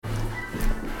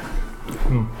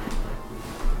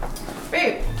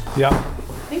Babe. Yeah.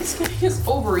 Thanksgiving is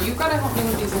over. You've got to help me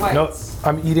with these lights. No,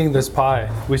 I'm eating this pie.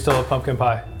 We still have pumpkin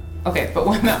pie. Okay, but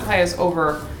when that pie is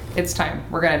over, it's time.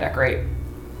 We're going to decorate.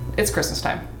 It's Christmas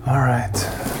time. All right.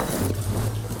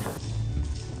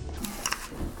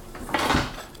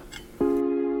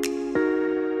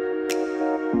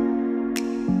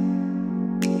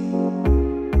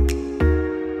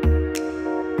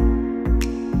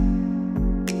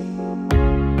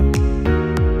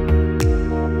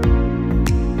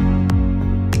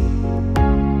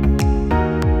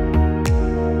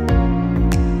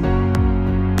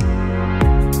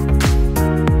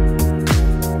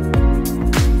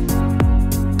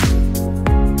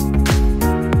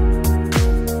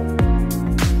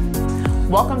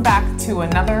 Welcome back to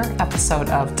another episode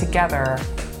of Together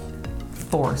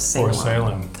for Salem. For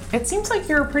Salem. It seems like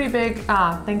you're a pretty big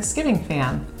Thanksgiving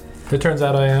fan. It turns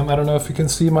out I am. I don't know if you can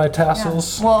see my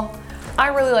tassels. Yeah. Well, I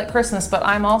really like Christmas, but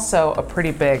I'm also a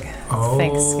pretty big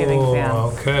Thanksgiving fan.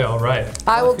 Okay, all right.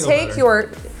 I will take better.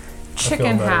 your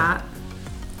chicken better. hat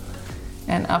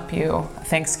and up you a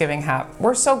Thanksgiving hat.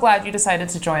 We're so glad you decided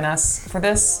to join us for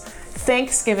this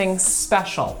Thanksgiving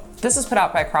special. This is put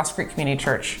out by Cross Creek Community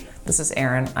Church. This is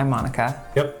Erin. I'm Monica.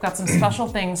 Yep. Got some special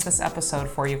things this episode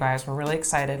for you guys. We're really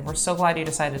excited. We're so glad you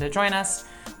decided to join us.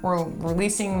 We're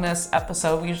releasing this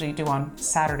episode. We usually do on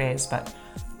Saturdays, but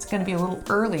it's going to be a little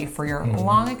early for your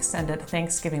long extended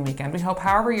Thanksgiving weekend. We hope,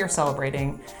 however you're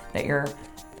celebrating, that you're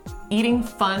eating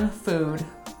fun food,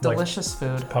 delicious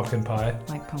food. Pumpkin pie.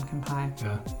 Like pumpkin pie.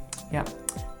 Yeah. Yep,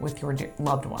 with your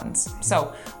loved ones.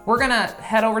 So we're gonna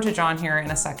head over to John here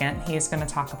in a second. He's gonna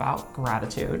talk about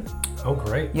gratitude. Oh,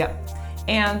 great. Yep.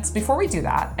 And before we do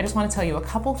that, I just want to tell you a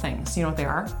couple things. You know what they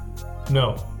are?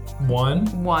 No. One.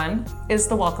 One is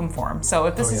the welcome form. So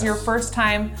if this is your first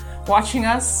time watching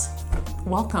us,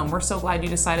 welcome. We're so glad you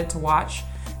decided to watch.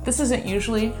 This isn't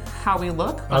usually how we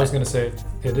look. I was going to say,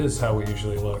 it is how we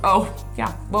usually look. Oh,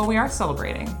 yeah. Well, we are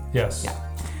celebrating. Yes. Yeah.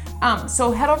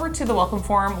 So head over to the welcome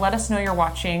forum. Let us know you're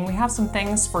watching. We have some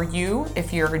things for you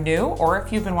if you're new or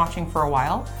if you've been watching for a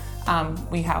while.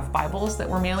 We have Bibles that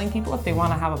we're mailing people if they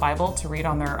want to have a Bible to read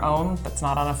on their own that's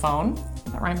not on a phone.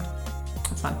 Does that rhyme?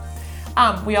 That's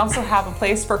fun. We also have a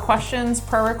place for questions,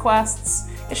 prayer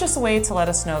requests. It's just a way to let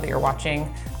us know that you're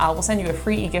watching. We'll send you a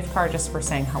free e-gift card just for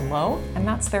saying hello, and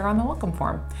that's there on the welcome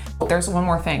form. There's one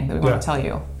more thing that we want to tell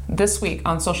you. This week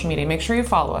on social media, make sure you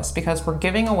follow us because we're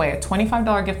giving away a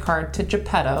 $25 gift card to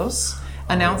Geppetto's,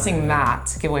 announcing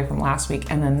that giveaway from last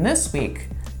week. And then this week,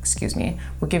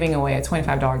 we're giving away a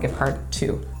 $25 gift card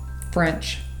to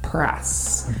French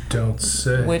Press. Don't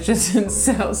say. Which is in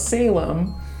South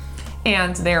Salem.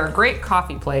 And they're a great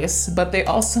coffee place, but they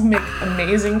also make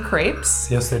amazing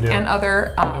crepes. Yes, they do. And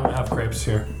other I don't have crepes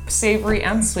here. savory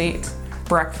and sweet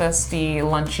breakfasty,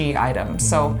 lunchy items.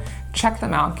 So check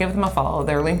them out, give them a follow.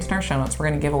 They're linked in our show notes. We're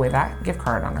going to give away that gift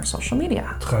card on our social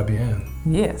media. Très bien.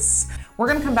 Yes. We're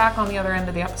going to come back on the other end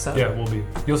of the episode. Yeah, we'll be.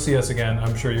 You'll see us again.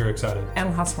 I'm sure you're excited. And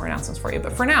we'll have some more announcements for you.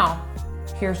 But for now,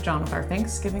 here's John with our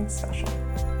Thanksgiving special.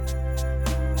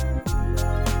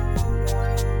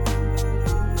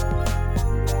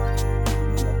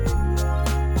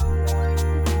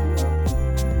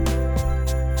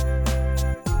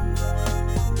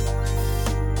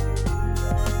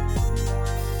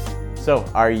 So,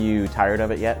 are you tired of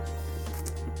it yet?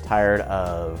 Tired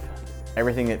of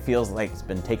everything that feels like it's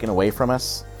been taken away from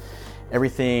us?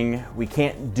 Everything we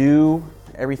can't do?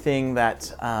 Everything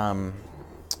that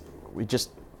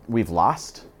we've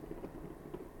lost?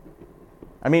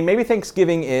 I mean, maybe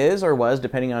Thanksgiving is or was,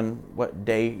 depending on what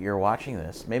day you're watching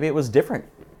this. Maybe it was different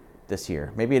this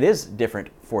year. Maybe it is different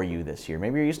for you this year.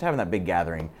 Maybe you're used to having that big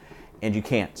gathering and you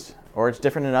can't. Or it's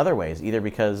different in other ways, either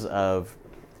because of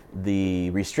the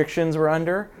restrictions we're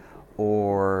under,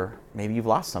 or maybe you've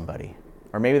lost somebody,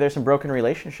 or maybe there's some broken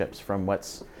relationships from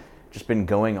what's just been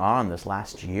going on this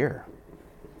last year.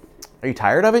 Are you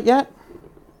tired of it yet?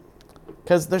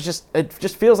 Because it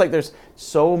just feels like there's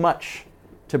so much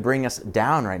to bring us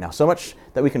down right now, so much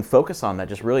that we can focus on that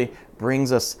just really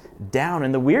brings us down.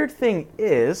 And the weird thing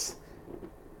is,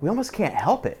 we almost can't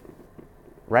help it,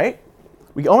 right?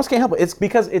 We almost can't help it. It's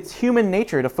because it's human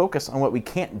nature to focus on what we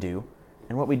can't do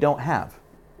and what we don't have,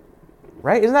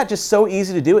 right? Isn't that just so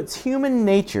easy to do? It's human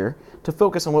nature to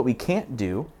focus on what we can't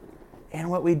do and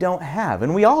what we don't have.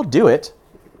 And we all do it,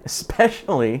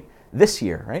 especially this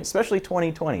year, right? Especially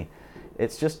 2020.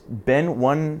 It's just been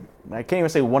one, I can't even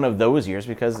say one of those years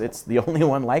because it's the only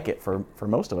one like it for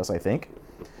most of us, I think.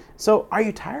 So are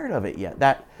you tired of it yet?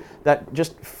 That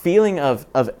just feeling of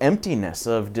emptiness,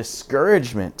 of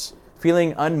discouragement,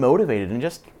 feeling unmotivated and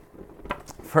just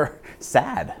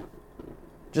sad.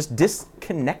 just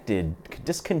disconnected,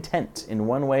 discontent in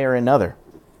one way or another.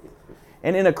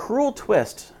 And in a cruel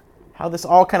twist, how this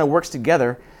all kind of works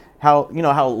together, how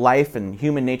life and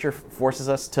human nature forces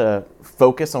us to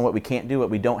focus on what we can't do, what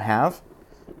we don't have.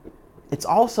 It's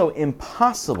also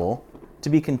impossible to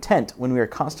be content when we are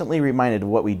constantly reminded of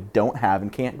what we don't have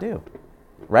and can't do.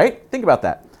 Right? Think about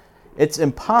that. It's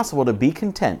impossible to be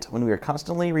content when we are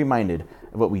constantly reminded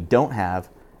of what we don't have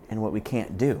and what we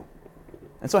can't do.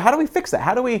 And so how do we fix that?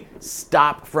 How do we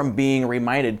stop from being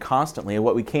reminded constantly of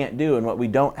what we can't do and what we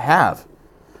don't have?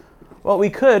 Well, we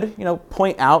could,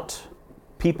 point out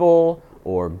people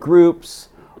or groups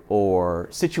or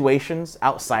situations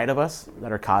outside of us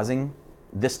that are causing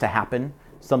this to happen.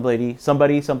 Somebody,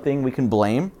 something we can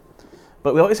blame.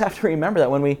 But we always have to remember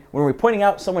that when we're pointing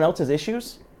out someone else's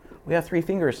issues, we have 3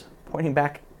 fingers pointing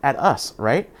back at us,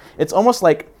 right? It's almost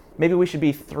like maybe we should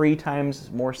be 3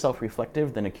 times more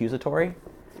self-reflective than accusatory.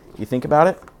 You think about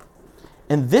it?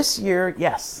 And this year,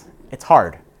 yes, it's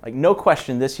hard. Like, no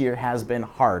question, this year has been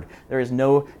hard. There is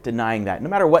no denying that. No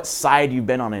matter what side you've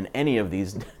been on in any of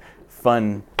these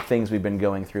fun things we've been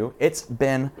going through, it's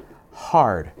been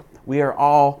hard. We are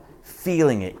all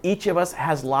feeling it. Each of us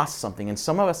has lost something, and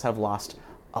some of us have lost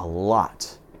a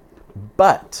lot.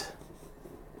 But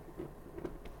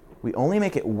we only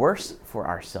make it worse for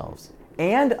ourselves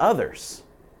and others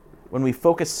when we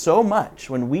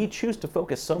when we choose to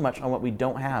focus so much on what we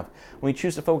don't have, when we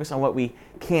choose to focus on what we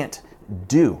can't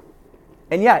do.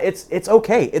 And yeah, it's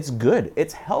okay, it's good,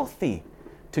 it's healthy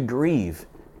to grieve,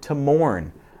 to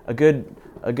mourn. A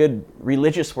good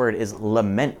religious word is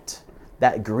lament.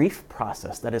 That grief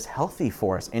process that is healthy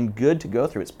for us and good to go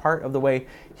through. It's part of the way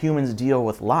humans deal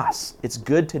with loss. It's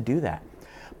good to do that.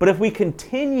 But if we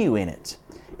continue in it,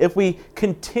 if we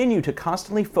continue to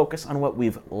constantly focus on what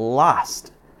we've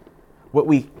lost, what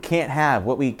we can't have,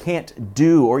 what we can't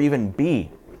do or even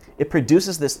be, it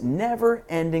produces this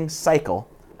never-ending cycle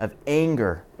of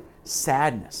anger,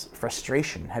 sadness,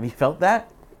 frustration. Have you felt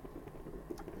that?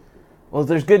 Well,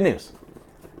 there's good news.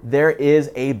 There is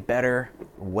a better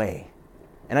way.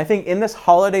 And I think in this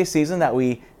holiday season that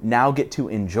we now get to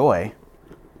enjoy,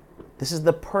 this is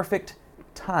the perfect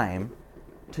time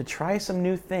to try some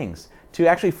new things, to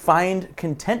actually find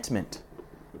contentment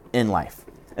in life.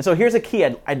 And so here's a key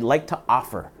I'd like to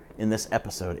offer in this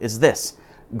episode is this: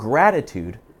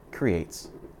 gratitude creates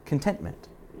contentment.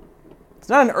 It's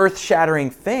not an earth-shattering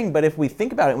thing, but if we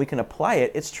think about it and we can apply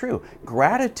it, it's true.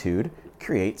 Gratitude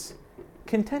creates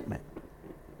contentment.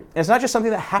 And it's not just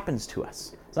something that happens to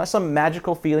us. It's not some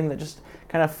magical feeling that just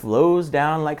kind of flows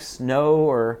down like snow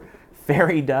or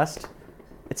fairy dust.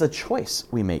 It's a choice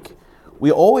we make.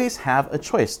 We always have a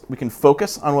choice. We can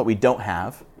focus on what we don't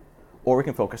have, or we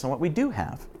can focus on what we do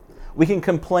have. We can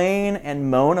complain and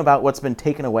moan about what's been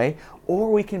taken away,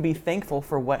 or we can be thankful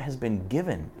for what has been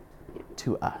given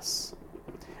to us.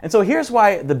 And so here's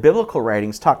why the biblical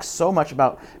writings talk so much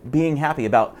about being happy,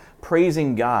 about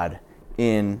praising God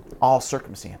in all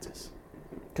circumstances.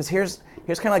 Because here's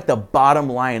kind of like the bottom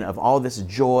line of all this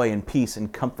joy and peace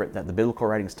and comfort that the biblical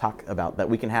writings talk about that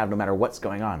we can have no matter what's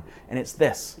going on. And it's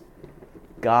this: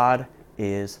 God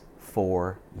is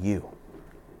for you.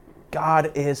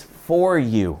 God is for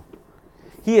you.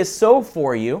 He is so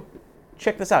for you.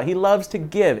 Check this out. He loves to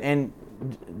give. And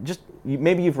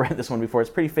maybe you've read this one before. It's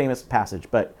a pretty famous passage,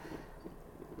 but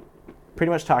pretty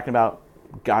much talking about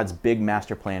God's big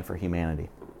master plan for humanity.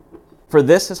 For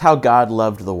this is how God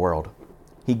loved the world.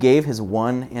 He gave his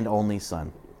one and only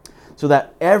Son, so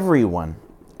that everyone,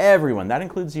 that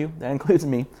includes you, that includes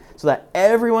me, so that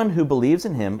everyone who believes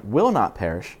in him will not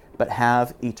perish, but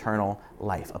have eternal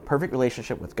life, a perfect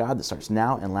relationship with God that starts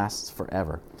now and lasts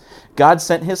forever. God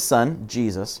sent his Son,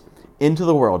 Jesus, into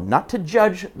the world, not to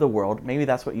judge the world. Maybe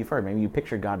that's what you've heard. Maybe you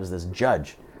picture God as this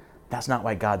judge. That's not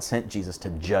why God sent Jesus, to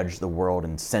judge the world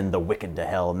and send the wicked to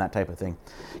hell and that type of thing.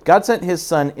 God sent his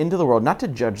Son into the world, not to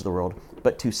judge the world,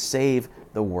 but to save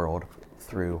the world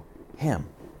through him.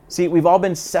 See, we've all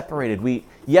been separated.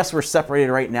 We're separated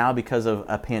right now because of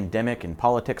a pandemic and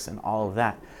politics and all of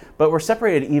that. But we're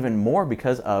separated even more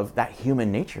because of that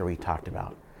human nature we talked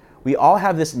about. We all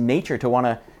have this nature to want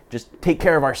to just take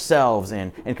care of ourselves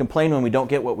and complain when we don't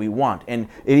get what we want. And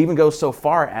it even goes so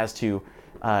far as to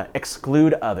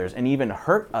exclude others and even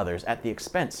hurt others at the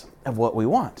expense of what we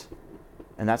want.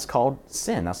 And that's called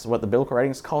sin. That's what the biblical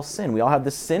writings call sin. We all have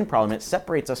this sin problem. It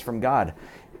separates us from God.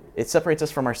 It separates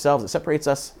us from ourselves. It separates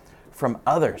us from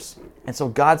others. And so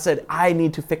God said, I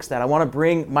need to fix that. I want to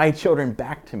bring my children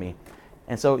back to me.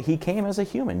 And so he came as a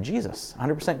human, Jesus,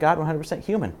 100% God, 100%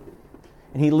 human.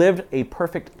 And he lived a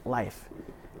perfect life.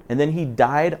 And then he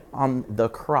died on the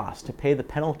cross to pay the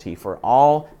penalty for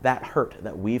all that hurt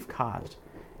that we've caused.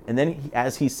 And then,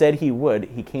 as he said he would,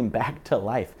 he came back to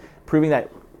life, proving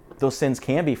that those sins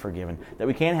can be forgiven, that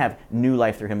we can have new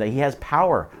life through him, that he has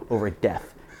power over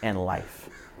death and life,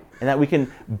 and that we can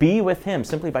be with him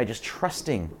simply by just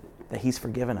trusting that he's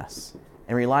forgiven us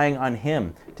and relying on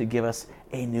him to give us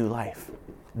a new life.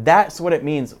 That's what it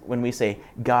means when we say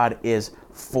God is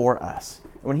for us.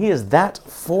 When he is that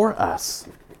for us,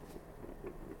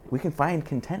 we can find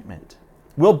contentment.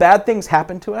 Will bad things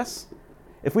happen to us?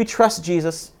 If we trust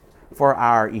Jesus for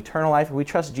our eternal life, if we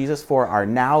trust Jesus for our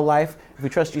now life, if we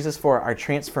trust Jesus for our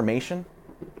transformation,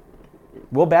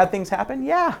 will bad things happen?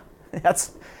 Yeah.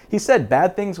 He said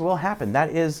bad things will happen. That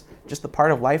is just the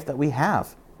part of life that we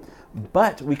have.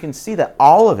 But we can see that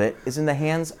all of it is in the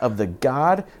hands of the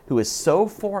God who is so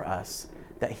for us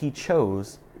that he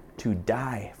chose to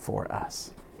die for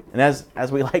us. And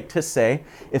as we like to say,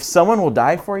 if someone will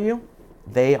die for you,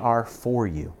 they are for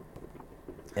you.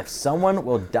 If someone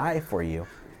will die for you,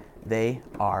 they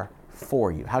are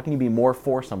for you. How can you be more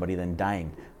for somebody than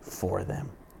dying for them?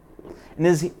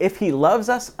 And if he loves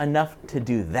us enough to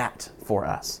do that for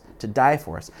us, to die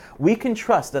for us, we can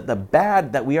trust that the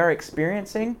bad that we are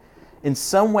experiencing in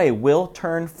some way will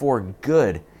turn for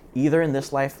good, either in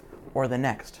this life or the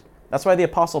next. That's why the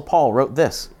Apostle Paul wrote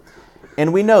this.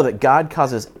 And we know that God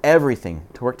causes everything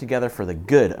to work together for the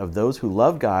good of those who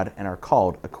love God and are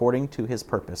called according to his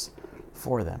purpose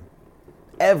for them.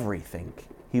 Everything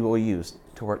he will use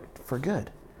to work for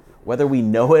good. Whether we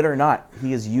know it or not,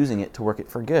 he is using it to work it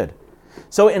for good.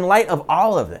 So in light of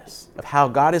all of this, of how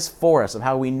God is for us, of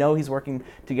how we know he's working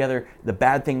together the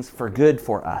bad things for good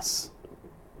for us,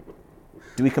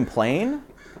 do we complain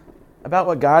about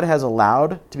what God has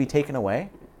allowed to be taken away?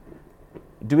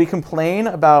 Do we complain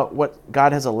about what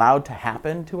God has allowed to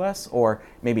happen to us, or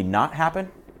maybe not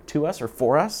happen to us or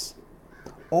for us?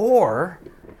 Or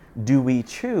do we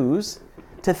choose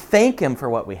to thank him for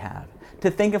what we have,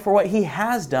 to thank him for what he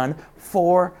has done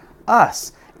for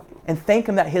us, and thank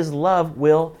him that his love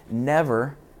will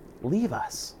never leave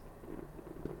us?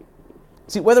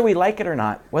 See, whether we like it or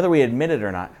not, whether we admit it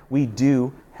or not, we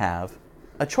do have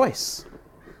a choice.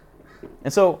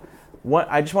 And so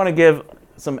I just want to give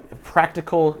some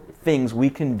practical things we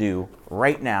can do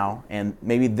right now and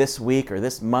maybe this week or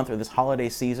this month or this holiday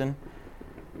season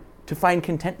to find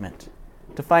contentment,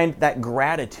 to find that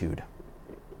gratitude.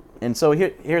 And so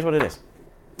here's what it is.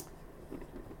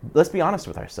 Let's be honest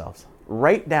with ourselves.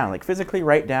 Write down, like physically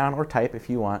write down or type if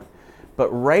you want, but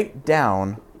write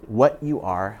down what you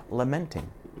are lamenting.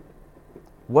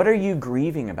 What are you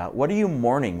grieving about? What are you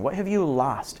mourning? What have you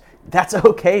lost? That's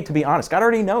okay to be honest. God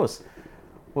already knows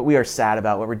what we are sad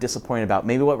about, what we're disappointed about,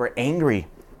 maybe what we're angry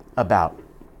about.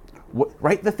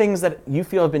 Write the things that you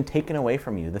feel have been taken away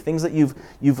from you, the things that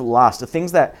you've lost, the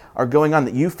things that are going on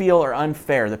that you feel are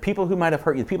unfair, the people who might have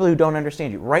hurt you, the people who don't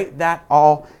understand you. Write that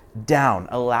all down.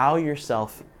 Allow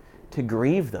yourself to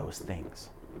grieve those things.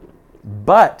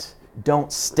 But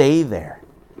don't stay there.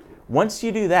 Once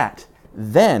you do that,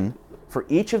 then for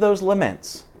each of those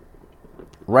laments,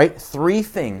 write 3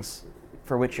 things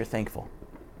for which you're thankful.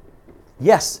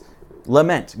 Yes,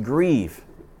 lament, grieve,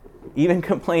 even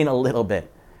complain a little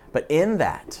bit. But in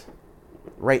that,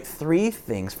 write 3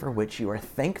 things for which you are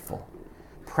thankful.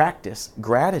 Practice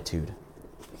gratitude.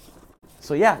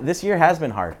 So yeah, this year has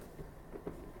been hard.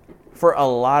 For a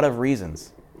lot of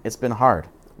reasons, it's been hard.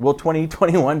 Will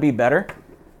 2021 be better?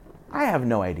 I have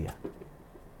no idea.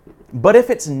 But if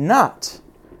it's not,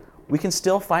 we can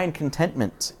still find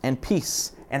contentment and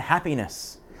peace and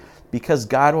happiness, because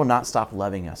God will not stop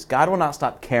loving us. God will not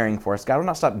stop caring for us. God will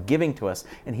not stop giving to us,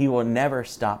 and he will never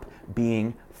stop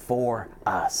being for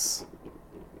us.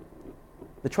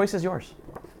 The choice is yours.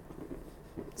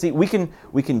 See, we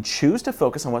can choose to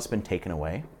focus on what's been taken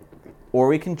away, or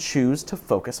we can choose to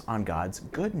focus on God's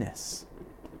goodness.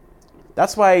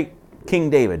 That's why King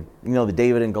David, the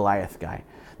David and Goliath guy,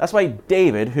 that's why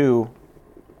David, who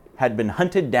had been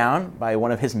hunted down by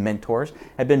one of his mentors,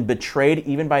 had been betrayed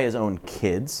even by his own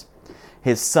kids.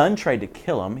 His son tried to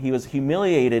kill him. He was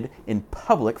humiliated in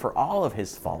public for all of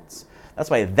his faults. That's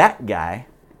why that guy,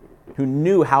 who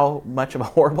knew how much of a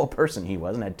horrible person he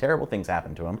was and had terrible things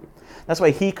happen to him, that's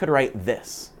why he could write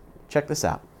this. Check this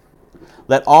out.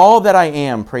 Let all that I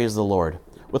am praise the Lord.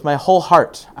 With my whole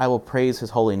heart I will praise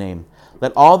his holy name.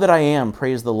 Let all that I am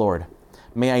praise the Lord.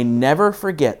 May I never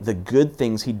forget the good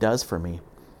things he does for me.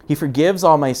 He forgives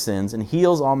all my sins and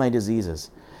heals all my diseases.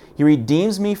 He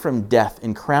redeems me from death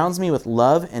and crowns me with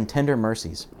love and tender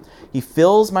mercies. He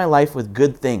fills my life with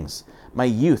good things. My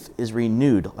youth is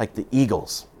renewed like the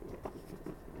eagles.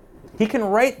 He can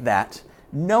write that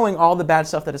knowing all the bad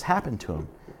stuff that has happened to him.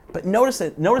 But notice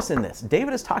in this,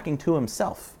 David is talking to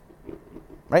himself.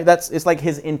 Right? It's like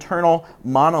his internal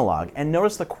monologue. And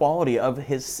notice the quality of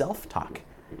his self-talk.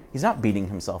 He's not beating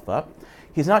himself up.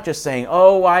 He's not just saying,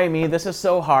 oh, why me? This is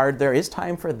so hard. There is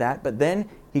time for that. But then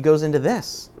he goes into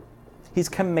this. He's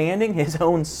commanding his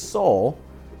own soul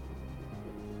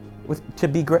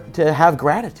to have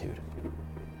gratitude.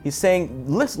 He's saying,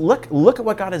 listen, look at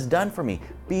what God has done for me.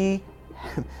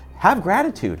 Have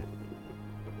gratitude.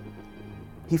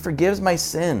 He forgives my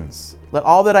sins. Let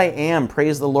all that I am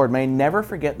praise the Lord. May I never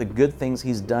forget the good things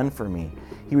he's done for me.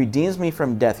 He redeems me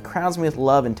from death, crowns me with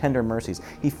love and tender mercies.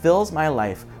 He fills my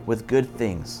life with good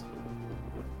things.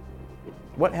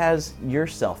 What has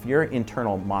your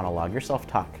internal monologue, your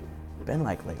self-talk been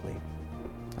like lately?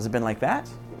 Has it been like that?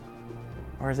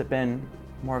 Or has it been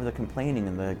more of the complaining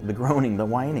and the groaning, the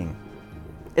whining?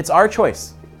 It's our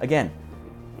choice. Again,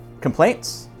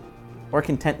 complaints or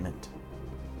contentment.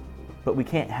 But we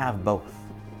can't have both.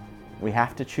 We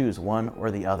have to choose one or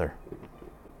the other.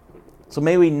 So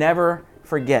may we never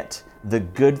forget the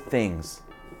good things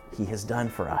he has done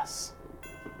for us.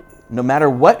 No matter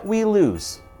what we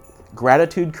lose,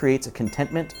 gratitude creates a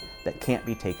contentment that can't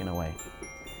be taken away.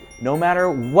 No matter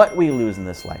what we lose in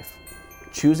this life,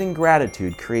 choosing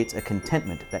gratitude creates a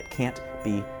contentment that can't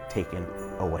be taken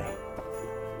away.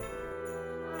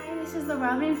 Hi, this is the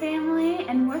Robin family,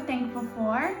 and we're thankful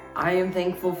for... I am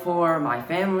thankful for my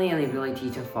family and the ability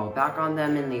to fall back on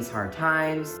them in these hard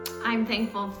times. I'm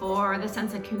thankful for the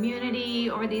sense of community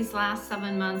over these last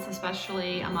 7 months,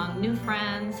 especially among new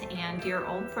friends and dear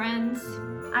old friends.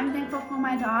 I'm thankful for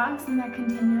my dogs and their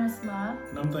continuous love.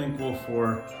 And I'm thankful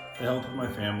for the help of my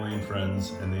family and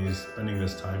friends and spending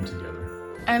this time together.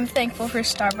 I'm thankful for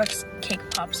Starbucks cake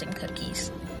pops and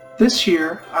cookies. This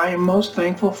year, I am most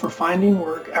thankful for finding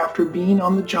work after being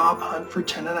on the job hunt for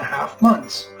 10.5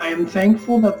 months. I am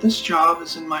thankful that this job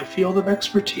is in my field of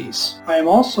expertise. I am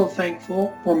also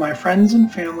thankful for my friends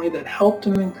and family that helped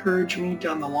and encouraged me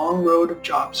down the long road of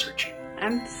job searching.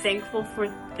 I'm thankful for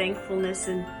thankfulness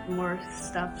and more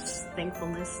stuff's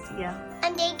thankfulness, yeah.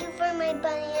 I'm thankful for my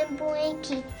bunny and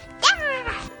blankie.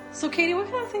 Yeah! So Katie, what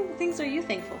kind of things are you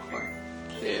thankful for?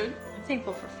 Food. I'm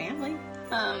thankful for family.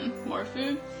 More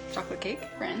food. Chocolate cake.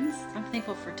 Friends. I'm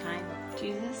thankful for time.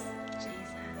 Jesus.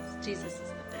 Jesus is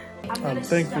the best. I'm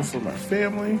thankful for my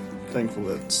family. Thankful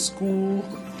that school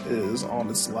is on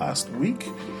its last week.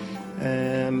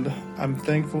 And I'm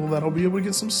thankful that I'll be able to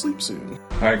get some sleep soon.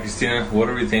 All right, Christina, what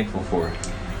are we thankful for?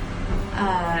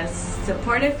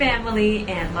 Supportive family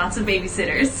and lots of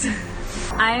babysitters.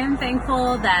 I am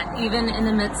thankful that even in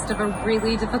the midst of a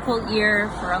really difficult year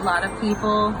for a lot of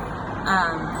people,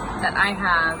 that I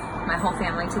have my whole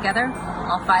family together.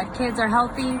 All 5 kids are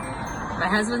healthy, my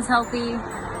husband's healthy,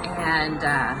 and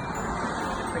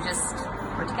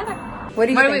we're together.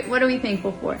 What are we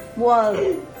thankful for? Well,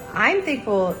 I'm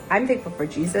thankful for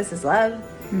Jesus' love,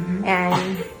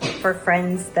 and for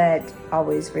friends that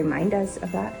always remind us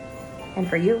of that. And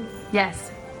for you? Yes.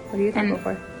 What are you thankful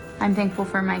for? I'm thankful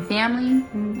for my family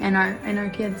and our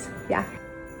kids. Yeah.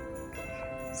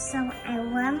 So I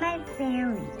love my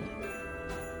family.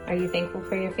 Are you thankful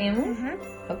for your family?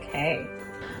 Okay.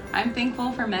 I'm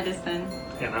thankful for medicine.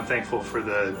 And I'm thankful for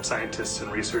the scientists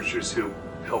and researchers who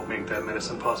help make that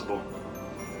medicine possible.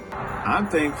 I'm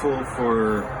thankful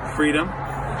for freedom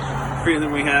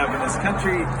we have in this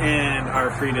country, and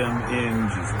our freedom in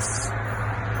Jesus.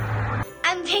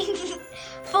 I'm thankful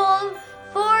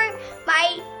for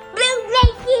my blue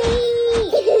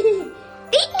blankie.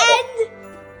 The end.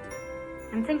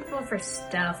 I'm thankful for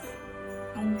stuff.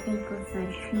 I'm thankful for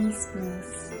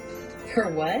Christmas. For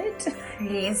what?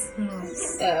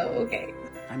 Christmas. Oh, okay.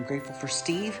 I'm grateful for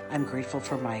Steve. I'm grateful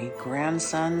for my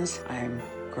grandsons. I'm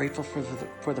grateful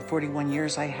for the 41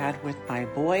 years I had with my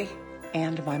boy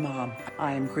and my mom.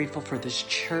 I am grateful for this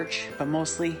church, but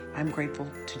mostly I'm grateful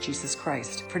to Jesus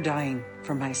Christ for dying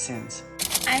for my sins.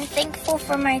 I'm thankful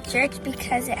for my church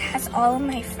because it has all of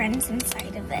my friends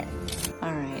inside of it.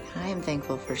 All right, I am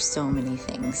thankful for so many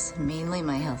things, mainly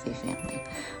my healthy family.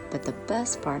 But the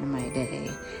best part of my day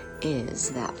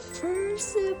is that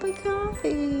first sip of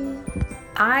coffee.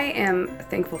 I am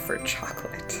thankful for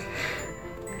chocolate.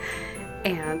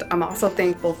 And I'm also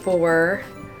thankful for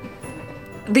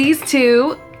these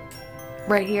two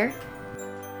right here.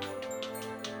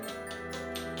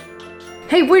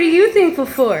 Hey, what are you thankful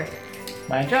for?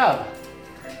 My job.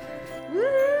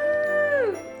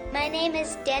 Woo! My name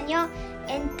is Daniel,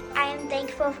 and I am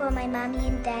thankful for my mommy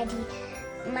and daddy,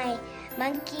 my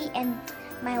monkey, and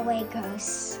my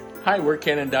Legos. Hi, we're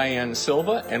Ken and Diane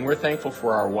Silva, and we're thankful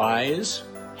for our wise,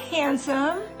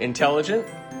 handsome, intelligent,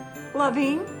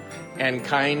 loving, and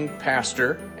kind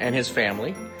pastor and his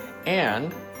family,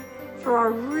 and for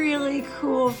our really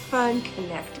cool, fun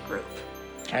Connect group.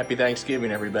 Happy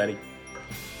Thanksgiving, everybody.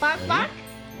 Bark, bark.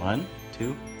 1,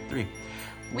 2, 3.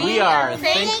 We are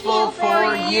thankful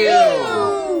for you.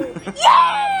 Yay!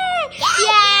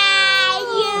 Yeah,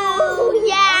 you!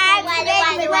 Yeah!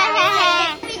 Happy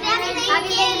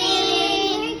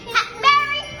Thanksgiving!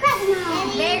 Merry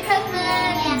Christmas! Merry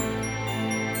Christmas!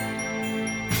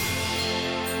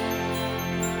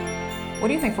 What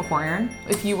are you thankful for, Aaron?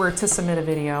 If you were to submit a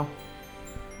video.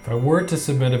 If I were to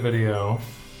submit a video,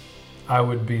 I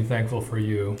would be thankful for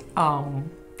you. Oh,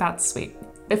 that's sweet.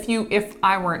 If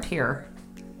I weren't here.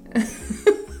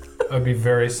 I'd be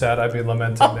very sad. I'd be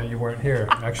lamenting that you weren't here,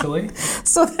 actually.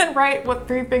 So then, right, what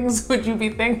 3 things would you be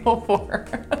thankful for?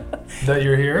 That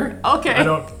you're here? Okay. I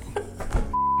don't...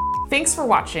 Thanks for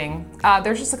watching.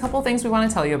 There's just a couple things we want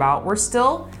to tell you about. We're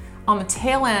still on the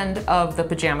tail end of the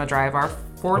Pajama Drive. Our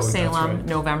For Salem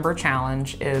November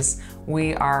challenge is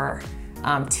we are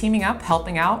teaming up,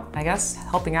 helping out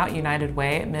United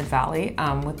Way at Mid-Valley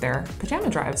with their Pajama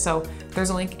Drive. So there's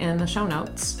a link in the show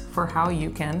notes for how you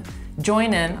can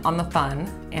join in on the fun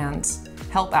and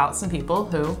help out some people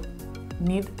who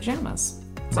need pajamas.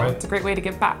 So It's a great way to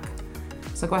give back.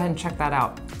 So go ahead and check that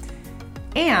out.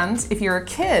 And if you're a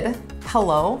kid,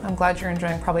 hello, I'm glad you're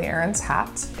enjoying probably Aaron's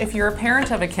hat. If you're a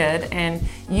parent of a kid and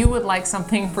you would like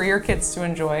something for your kids to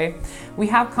enjoy, we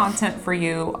have content for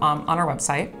you on our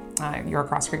website,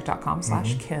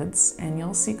 yourcrosscreek.com/kids, and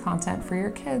you'll see content for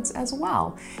your kids as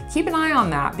well. Keep an eye on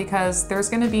that because there's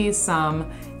gonna be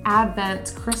some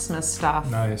Advent Christmas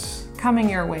stuff coming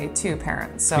your way too,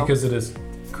 parents. So because it is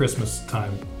Christmas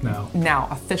time now. Now,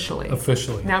 officially.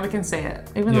 Officially. Now we can say it,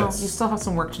 even though you still have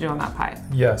some work to do on that pie.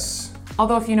 Yes.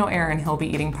 Although if you know Aaron, he'll be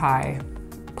eating pie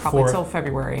probably till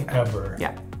February. Ever.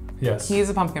 Yeah. Yes.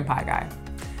 He's a pumpkin pie guy.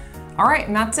 All right,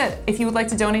 and that's it. If you would like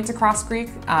to donate to Cross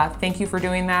Creek, thank you for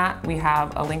doing that. We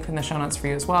have a link in the show notes for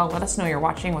you as well. Let us know you're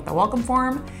watching with the welcome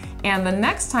form. And the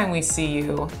next time we see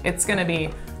you, it's gonna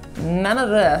be none of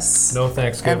this. No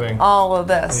Thanksgiving. And all of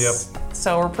this. Yep.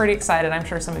 So we're pretty excited. I'm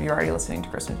sure some of you are already listening to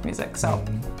Christmas music. So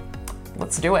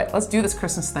let's do it. Let's do this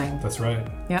Christmas thing. That's right.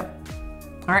 Yep.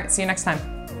 All right, see you next time.